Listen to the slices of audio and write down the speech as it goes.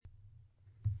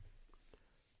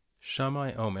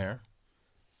Shammai Omer,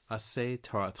 Aseh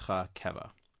Toratcha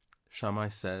Keva. Shammai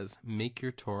says, make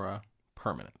your Torah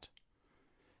permanent.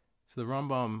 So the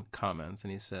Rambam comments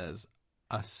and he says,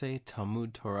 Aseh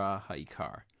Talmud Torah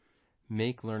Ha'ikar.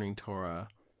 Make learning Torah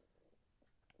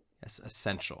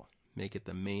essential. Make it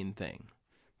the main thing.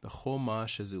 B'chol ma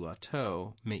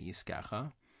shezulato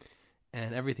me'iskacha.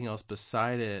 And everything else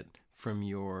beside it from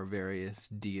your various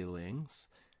dealings,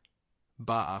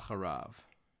 ba'acharav,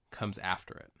 comes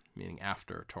after it, meaning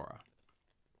after Torah.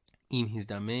 Im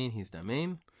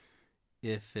hizdamein.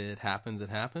 If it happens, it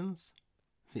happens.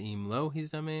 V'im lo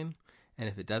hizdamein. And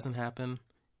if it doesn't happen,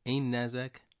 ein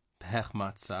nezek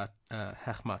hechmatzato.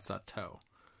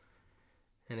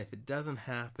 And if it doesn't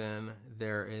happen,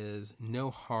 there is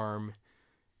no harm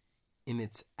in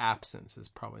its absence, is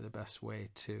probably the best way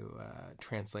to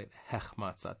translate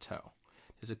hechmatzato.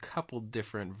 There's a couple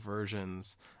different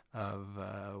versions of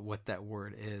what that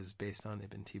word is based on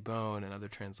Ibn Tibon and other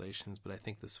translations, but I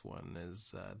think this one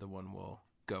is the one we'll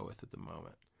go with at the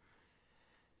moment.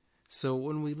 So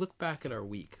when we look back at our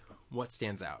week, what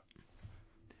stands out?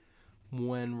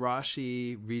 When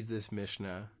Rashi reads this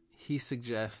Mishnah, he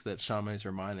suggests that Shammai is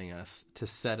reminding us to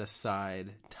set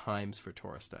aside times for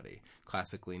Torah study,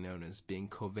 classically known as being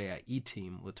kovea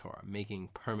itim l'Torah, making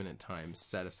permanent times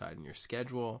set aside in your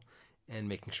schedule and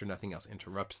making sure nothing else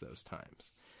interrupts those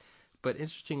times. But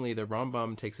interestingly, the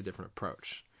Rambam takes a different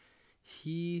approach.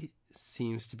 He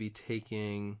seems to be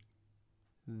taking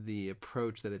the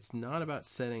approach that it's not about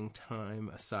setting time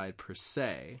aside per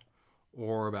se,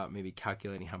 or about maybe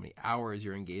calculating how many hours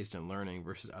you're engaged in learning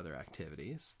versus other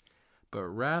activities, but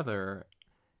rather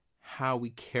how we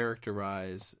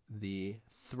characterize the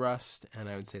thrust and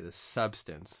I would say the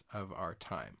substance of our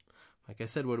time. Like I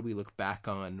said, what do we look back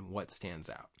on? What stands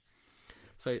out?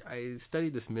 So I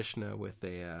studied this Mishnah with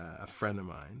a friend of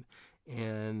mine,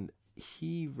 and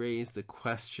he raised the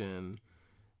question,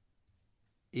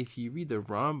 if you read the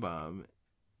Rambam,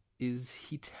 is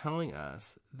he telling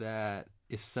us that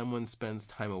if someone spends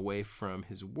time away from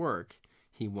his work,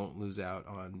 he won't lose out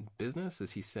on business?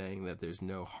 Is he saying that there's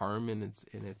no harm in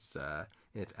its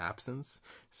absence?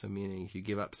 So meaning if you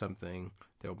give up something,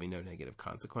 there will be no negative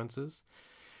consequences.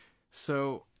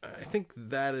 So I think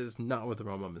that is not what the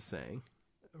Rambam is saying.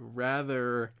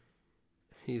 Rather,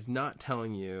 he's not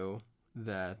telling you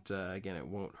that, again, it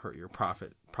won't hurt your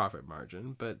profit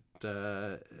margin, but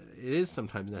it is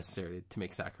sometimes necessary to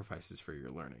make sacrifices for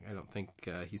your learning. I don't think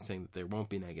he's saying that there won't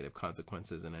be negative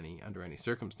consequences under any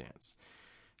circumstance.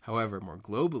 However, more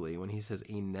globally, when he says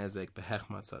ein nezek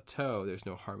behechmatzato, there's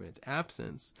no harm in its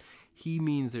absence, he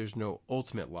means there's no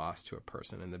ultimate loss to a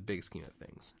person in the big scheme of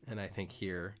things. And I think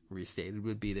here, restated,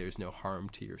 would be there's no harm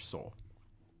to your soul.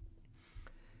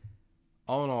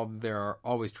 All in all, there are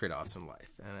always trade-offs in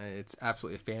life, and it's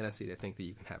absolutely a fantasy to think that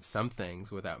you can have some things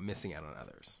without missing out on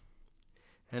others.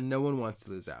 And no one wants to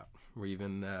lose out. We're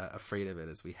even afraid of it,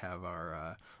 as we have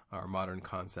our modern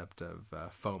concept of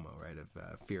FOMO, right, of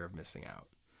fear of missing out.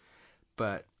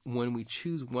 But when we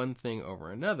choose one thing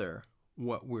over another,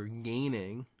 what we're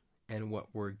gaining and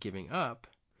what we're giving up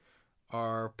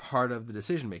are part of the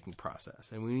decision-making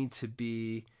process, and we need to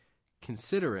be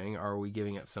considering, are we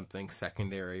giving up something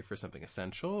secondary for something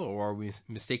essential, or are we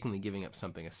mistakenly giving up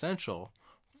something essential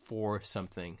for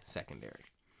something secondary?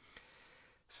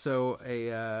 So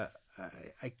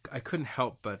I couldn't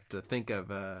help but think of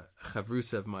a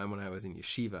chavrusa of mine when I was in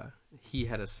yeshiva. He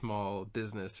had a small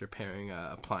business repairing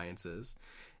appliances,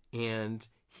 and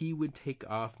he would take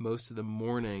off most of the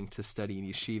morning to study in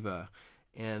yeshiva,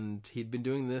 and he'd been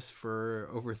doing this for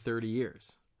over 30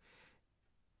 years.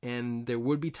 And there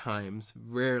would be times,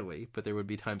 rarely, but there would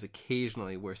be times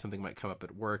occasionally where something might come up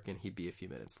at work and he'd be a few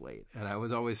minutes late. And I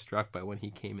was always struck by when he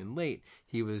came in late,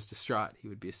 he was distraught. He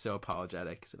would be so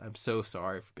apologetic. He said, I'm so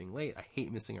sorry for being late. I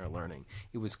hate missing our learning.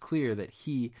 It was clear that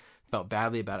he felt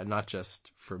badly about it, not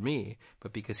just for me,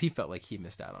 but because he felt like he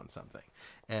missed out on something.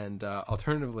 And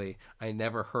alternatively, I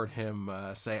never heard him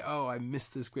say, oh, I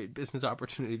missed this great business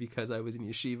opportunity because I was in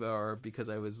yeshiva or because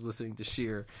I was listening to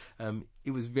shir.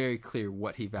 It was very clear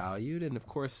what he valued, and of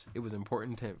course, it was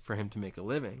important for him to make a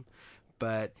living,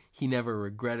 but he never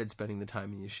regretted spending the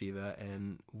time in yeshiva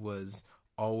and was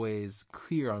always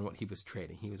clear on what he was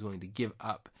trading. He was willing to give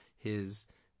up his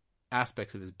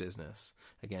aspects of his business.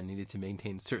 Again, needed to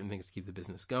maintain certain things to keep the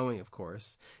business going, of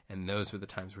course, and those were the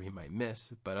times where he might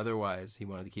miss, but otherwise he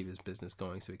wanted to keep his business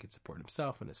going so he could support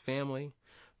himself and his family.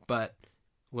 But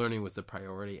learning was the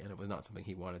priority, and it was not something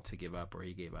he wanted to give up, or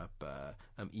he gave up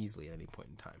easily at any point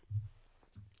in time.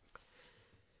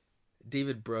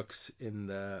 David Brooks, in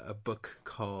a book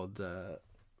called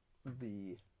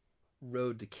The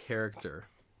Road to Character,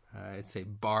 I'd say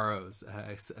borrows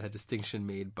a distinction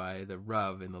made by the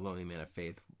Rav in the Lonely Man of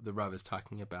Faith. The Rav is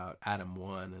talking about Adam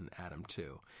 1 and Adam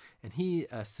 2. And he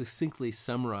succinctly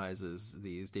summarizes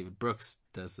these. David Brooks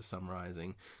does the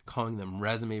summarizing, calling them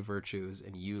resume virtues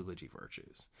and eulogy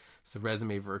virtues. So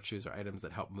resume virtues are items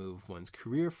that help move one's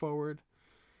career forward.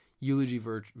 Eulogy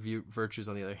virtues,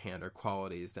 on the other hand, are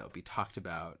qualities that will be talked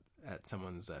about at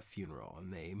someone's funeral,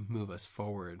 and they move us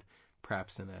forward,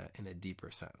 perhaps in a deeper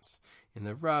sense. In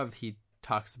the Rav, he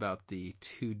talks about the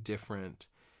two different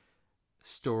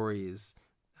stories,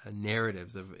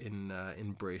 narratives in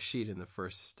Bereshit, in the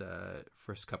first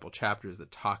couple chapters,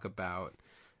 that talk about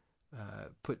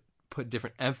put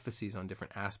different emphases on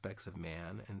different aspects of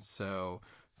man. And so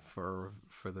for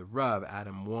the Rav,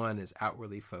 Adam 1 is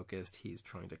outwardly focused. He's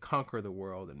trying to conquer the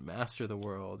world and master the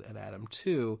world. And Adam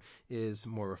 2 is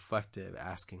more reflective,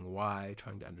 asking why,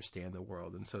 trying to understand the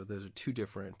world. And so those are two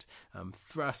different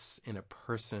thrusts in a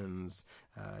person's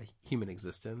human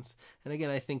existence. And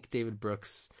again, I think David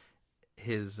Brooks,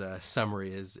 his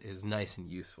summary is nice and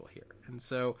useful here. And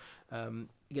so,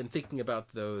 again, thinking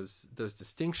about those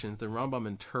distinctions, the Rambam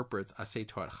interprets Aseh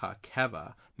Torah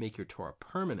keva, make your Torah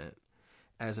permanent,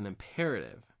 as an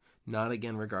imperative, not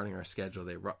again regarding our schedule,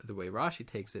 the way Rashi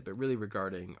takes it, but really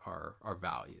regarding our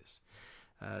values.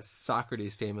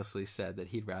 Socrates famously said that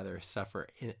he'd rather suffer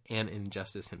an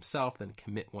injustice himself than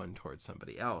commit one towards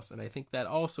somebody else. And I think that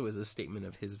also is a statement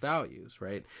of his values,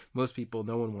 right? Most people,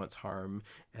 no one wants harm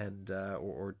and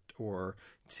or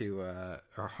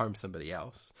harm somebody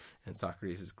else. And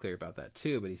Socrates is clear about that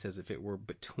too. But he says if it were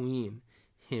between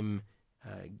him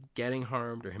getting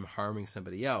harmed or him harming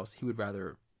somebody else, he would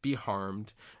rather be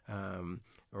harmed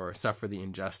or suffer the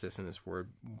injustice in his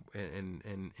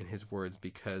words,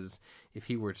 because if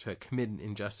he were to commit an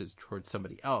injustice towards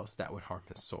somebody else, that would harm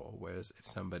his soul. Whereas if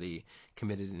somebody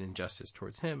committed an injustice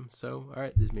towards him, so all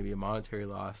right, there's maybe a monetary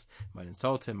loss, might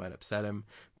insult him, might upset him,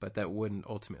 but that wouldn't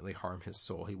ultimately harm his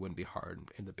soul. He wouldn't be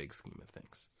harmed in the big scheme of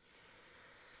things.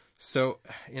 So,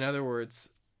 in other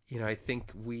words, I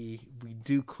think we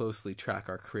do closely track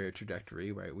our career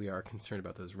trajectory, right? We are concerned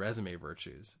about those resume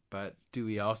virtues, but do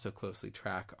we also closely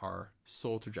track our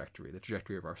soul trajectory, the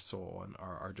trajectory of our soul and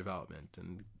our development?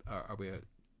 And are we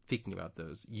thinking about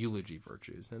those eulogy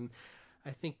virtues? And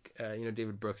I think,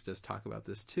 David Brooks does talk about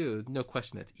this too. No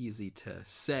question that's easy to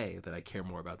say that I care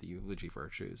more about the eulogy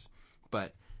virtues,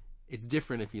 but it's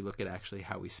different if you look at actually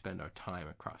how we spend our time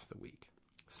across the week.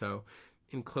 So,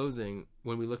 in closing,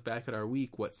 when we look back at our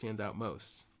week, what stands out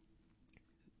most?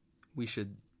 We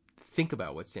should think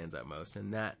about what stands out most,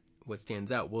 and that what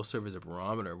stands out will serve as a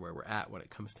barometer where we're at when it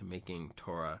comes to making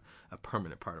Torah a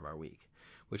permanent part of our week.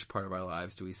 Which part of our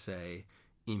lives do we say,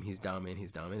 im he's damin,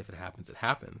 if it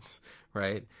happens,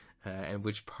 right? And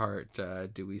which part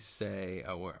do we say,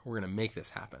 oh, we're going to make this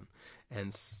happen?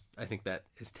 And I think that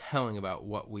is telling about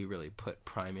what we really put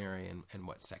primary and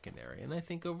what's secondary. And I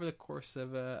think over the course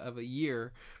of a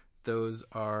year, those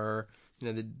are,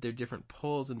 they're different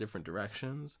pulls in different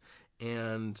directions.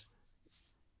 And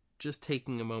just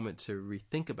taking a moment to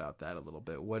rethink about that a little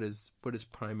bit. What is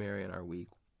primary in our week?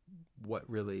 What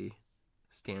really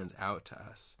stands out to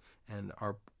us? And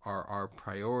our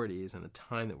priorities and the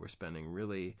time that we're spending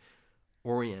really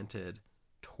oriented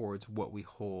towards what we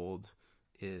hold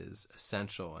is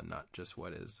essential and not just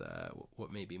what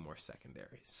may be more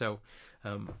secondary. So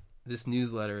this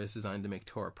newsletter is designed to make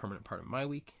Torah a permanent part of my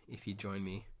week. If you join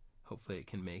me, hopefully it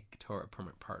can make Torah a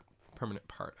permanent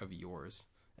part of yours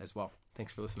as well.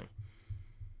 Thanks for listening.